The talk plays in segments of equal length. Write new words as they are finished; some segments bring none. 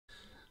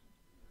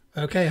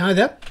Okay, hi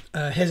there.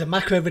 Here's a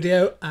macro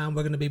video, and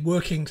we're going to be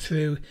working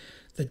through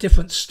the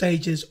different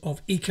stages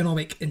of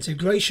economic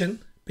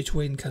integration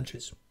between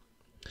countries.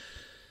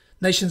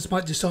 Nations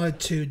might decide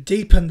to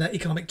deepen their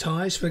economic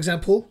ties, for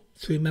example,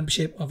 through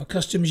membership of a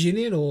customs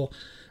union or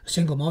a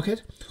single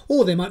market,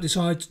 or they might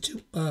decide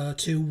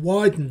to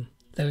widen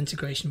their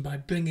integration by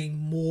bringing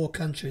more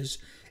countries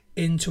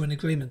into an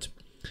agreement.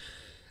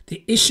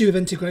 The issue of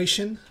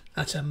integration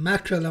at a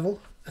macro level,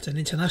 at an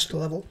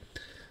international level,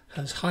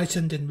 has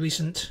heightened in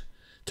recent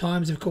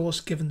times, of course,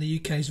 given the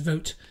UK's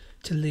vote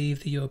to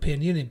leave the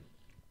European Union.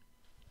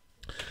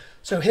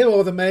 So here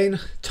are the main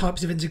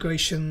types of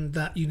integration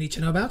that you need to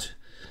know about.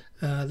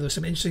 There are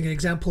some interesting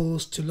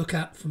examples to look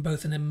at from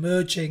both an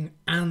emerging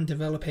and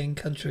developing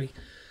country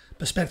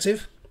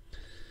perspective.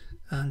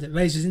 And it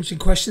raises interesting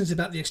questions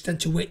about the extent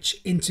to which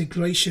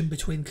integration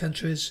between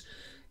countries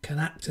can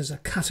act as a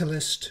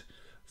catalyst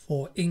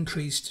for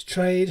increased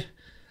trade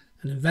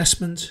and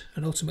investment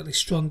and ultimately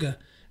stronger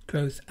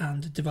growth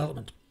and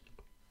development.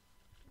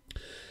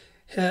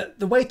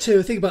 The way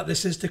to think about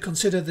this is to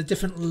consider the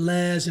different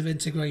layers of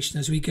integration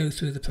as we go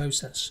through the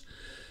process.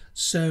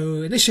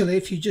 So initially,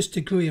 if you just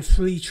agree a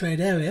free trade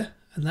area,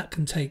 and that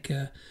can take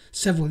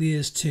several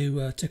years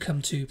to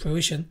come to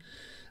fruition,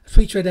 a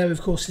free trade area,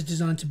 of course, is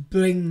designed to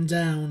bring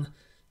down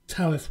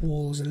tariff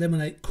walls,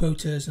 eliminate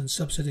quotas and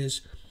subsidies,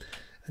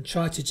 and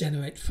try to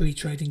generate free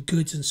trade in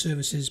goods and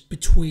services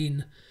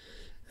between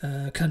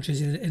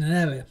countries in an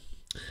area.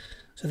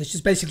 So there's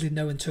just basically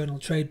no internal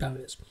trade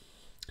barriers.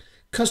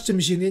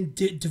 Customs union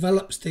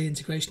develops the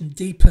integration,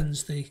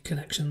 deepens the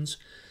connections,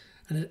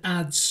 and it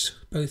adds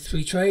both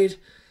free trade.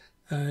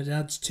 It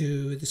adds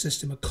to the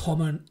system a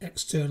common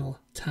external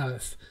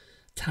tariff.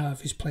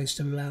 Tariff is placed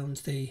around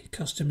the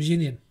customs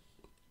union.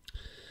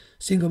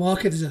 Single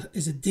market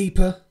is a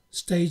deeper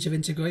stage of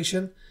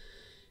integration.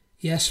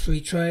 Yes,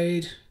 free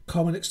trade,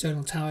 common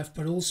external tariff,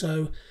 but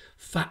also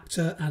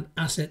factor and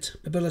asset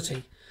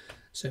mobility.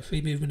 So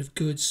free movement of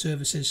goods,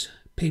 services,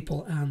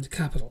 people and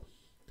capital.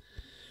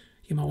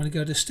 You might want to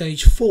go to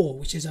stage 4,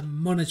 which is a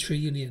monetary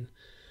union,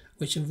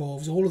 which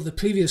involves all of the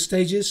previous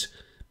stages,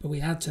 but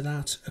we add to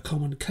that a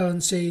common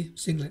currency,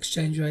 single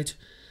exchange rate,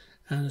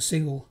 and a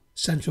single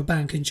central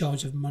bank in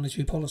charge of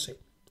monetary policy.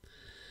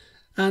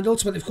 And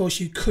ultimately, of course,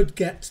 you could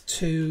get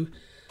to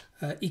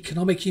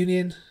economic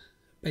union.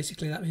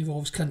 Basically, that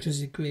involves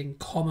countries agreeing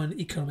common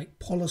economic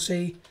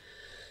policy.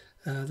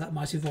 That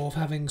might involve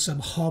having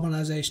some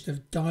harmonisation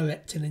of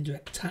direct and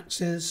indirect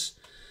taxes,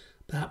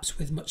 perhaps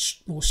with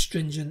much more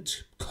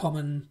stringent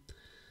common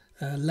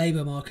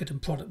labour market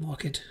and product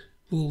market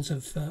rules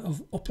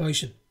of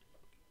operation.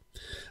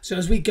 So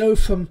as we go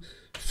from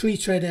free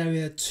trade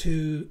area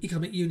to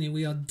economic union,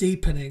 we are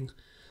deepening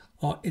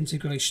our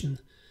integration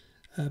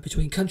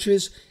between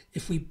countries.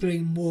 If we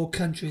bring more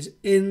countries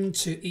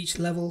into each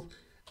level,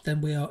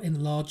 then we are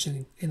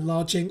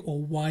enlarging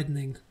or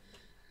widening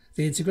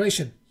the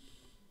integration.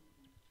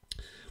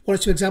 One or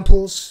two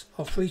examples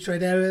of free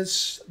trade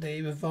areas: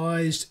 the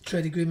revised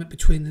trade agreement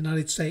between the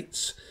United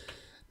States,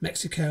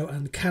 Mexico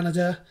and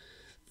Canada.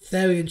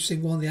 Very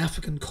interesting one, the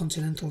African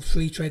Continental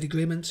Free Trade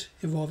Agreement,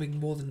 involving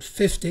more than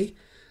 50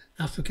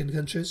 African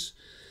countries.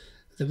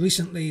 The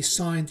recently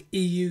signed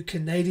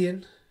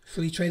EU-Canadian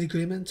Free Trade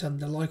Agreement,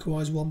 and the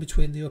likewise one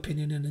between the European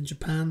Union and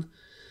Japan.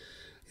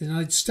 The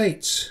United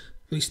States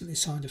recently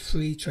signed a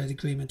free trade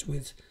agreement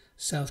with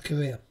South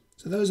Korea.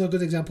 So those are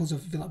good examples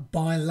of, if you like,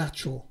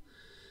 bilateral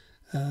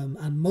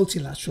and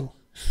multilateral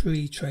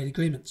free trade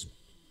agreements.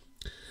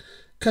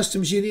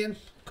 Customs union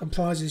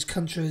comprises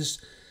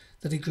countries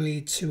that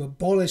agreed to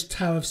abolish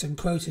tariffs and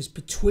quotas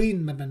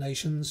between member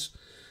nations,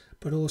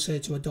 but also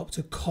to adopt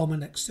a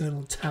common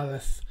external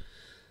tariff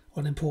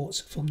on imports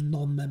from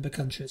non-member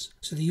countries.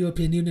 So the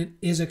European Union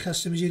is a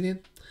customs union.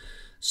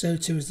 So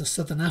too is the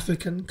Southern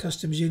African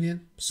Customs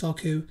Union,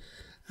 SACU,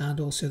 and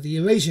also the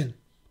Eurasian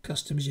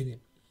Customs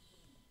Union.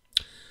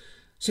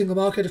 Single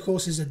market, of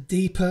course, is a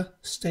deeper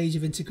stage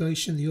of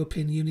integration. The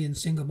European Union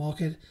single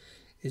market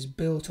is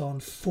built on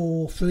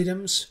 4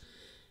 freedoms: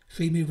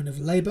 free movement of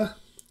labour,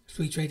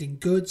 free trade in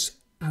goods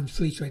and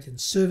free trade in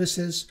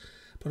services,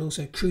 but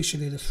also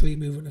crucially the free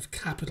movement of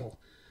capital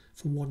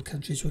from one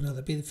country to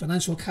another, be it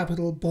financial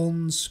capital,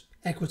 bonds,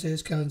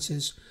 equities,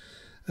 currencies,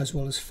 as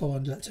well as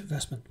foreign direct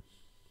investment.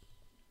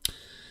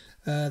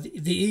 The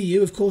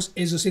EU, of course,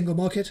 is a single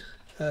market.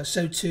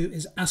 So too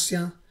is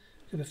ASEAN,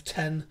 with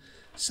 10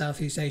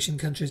 Southeast Asian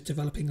countries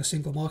developing a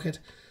single market,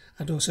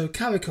 and also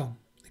CARICOM,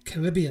 the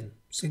Caribbean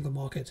single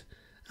market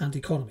and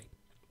economy.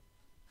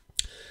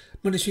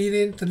 Monetary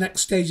union, the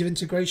next stage of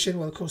integration.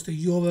 Well, of course, the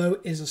euro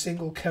is a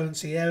single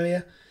currency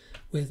area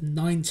with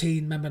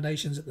 19 member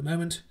nations at the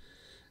moment.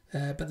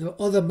 But there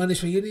are other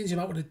monetary unions you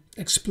might want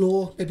to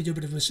explore, maybe do a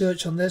bit of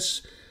research on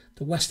this.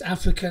 The West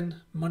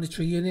African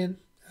Monetary Union,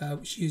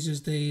 which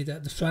uses the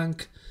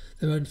franc,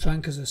 their own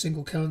franc as a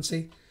single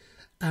currency.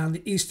 And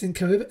the Eastern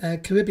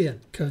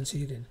Caribbean Currency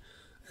Union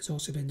has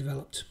also been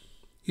developed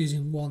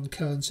using one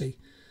currency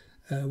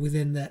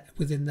within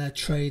their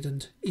trade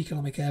and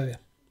economic area.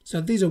 So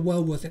these are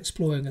well worth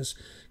exploring as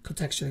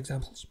contextual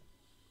examples.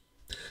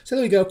 So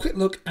there we go, a quick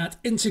look at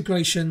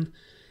integration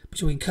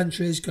between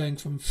countries going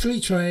from free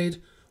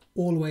trade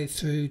all the way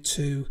through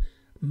to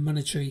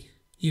monetary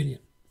union.